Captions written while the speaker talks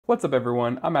What's up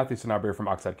everyone, I'm Matthew Sanabria from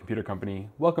Oxide Computer Company.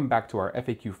 Welcome back to our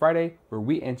FAQ Friday, where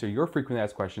we answer your frequently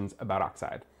asked questions about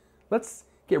Oxide. Let's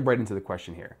get right into the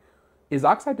question here. Is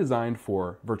Oxide designed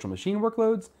for virtual machine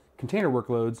workloads, container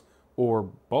workloads,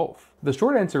 or both? The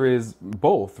short answer is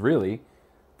both, really.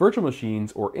 Virtual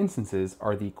machines or instances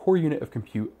are the core unit of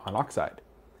compute on Oxide.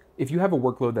 If you have a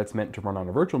workload that's meant to run on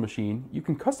a virtual machine, you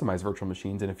can customize virtual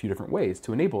machines in a few different ways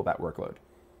to enable that workload.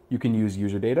 You can use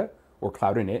user data or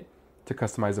cloud-init to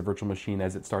customize a virtual machine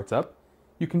as it starts up.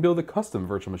 You can build a custom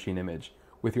virtual machine image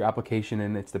with your application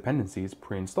and its dependencies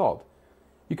pre-installed.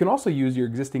 You can also use your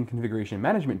existing configuration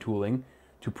management tooling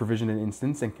to provision an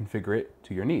instance and configure it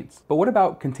to your needs. But what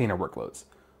about container workloads?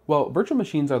 Well, virtual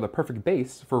machines are the perfect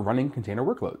base for running container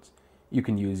workloads. You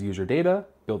can use user data,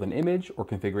 build an image, or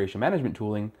configuration management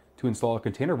tooling to install a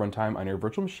container runtime on your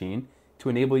virtual machine to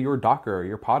enable your Docker,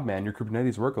 your Podman, your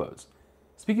Kubernetes workloads.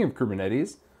 Speaking of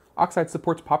Kubernetes, Oxide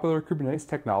supports popular Kubernetes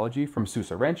technology from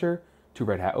SUSE Rancher to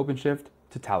Hat OpenShift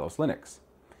to Talos Linux.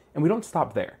 And we don't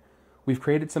stop there. We've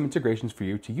created some integrations for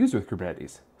you to use with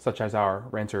Kubernetes, such as our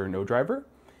Rancher node driver,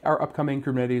 our upcoming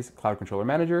Kubernetes Cloud Controller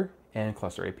Manager, and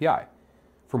Cluster API.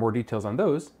 For more details on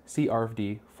those, see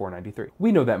RFD 493.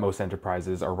 We know that most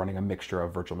enterprises are running a mixture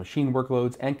of virtual machine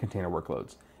workloads and container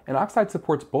workloads, and Oxide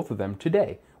supports both of them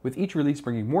today, with each release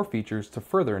bringing more features to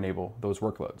further enable those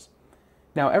workloads.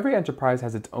 Now, every enterprise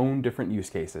has its own different use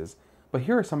cases, but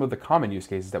here are some of the common use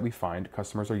cases that we find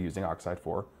customers are using Oxide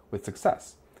for with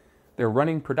success. They're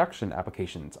running production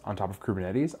applications on top of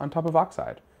Kubernetes on top of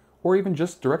Oxide, or even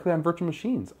just directly on virtual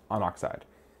machines on Oxide.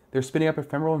 They're spinning up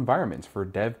ephemeral environments for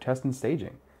dev, test, and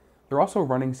staging. They're also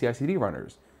running CI/CD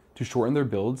runners to shorten their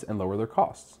builds and lower their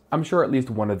costs. I'm sure at least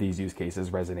one of these use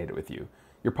cases resonated with you.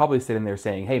 You're probably sitting there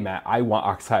saying, hey Matt, I want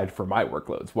Oxide for my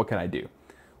workloads. What can I do?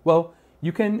 Well,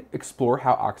 you can explore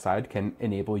how Oxide can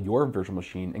enable your virtual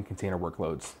machine and container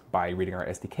workloads by reading our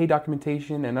SDK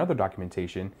documentation and other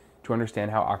documentation to understand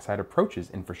how Oxide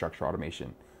approaches infrastructure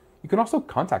automation. You can also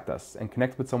contact us and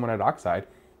connect with someone at Oxide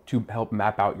to help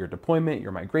map out your deployment,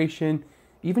 your migration,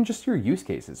 even just your use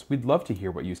cases. We'd love to hear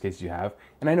what use cases you have,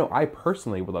 and I know I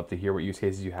personally would love to hear what use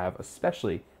cases you have,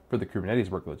 especially for the Kubernetes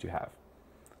workloads you have.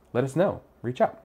 Let us know. Reach out.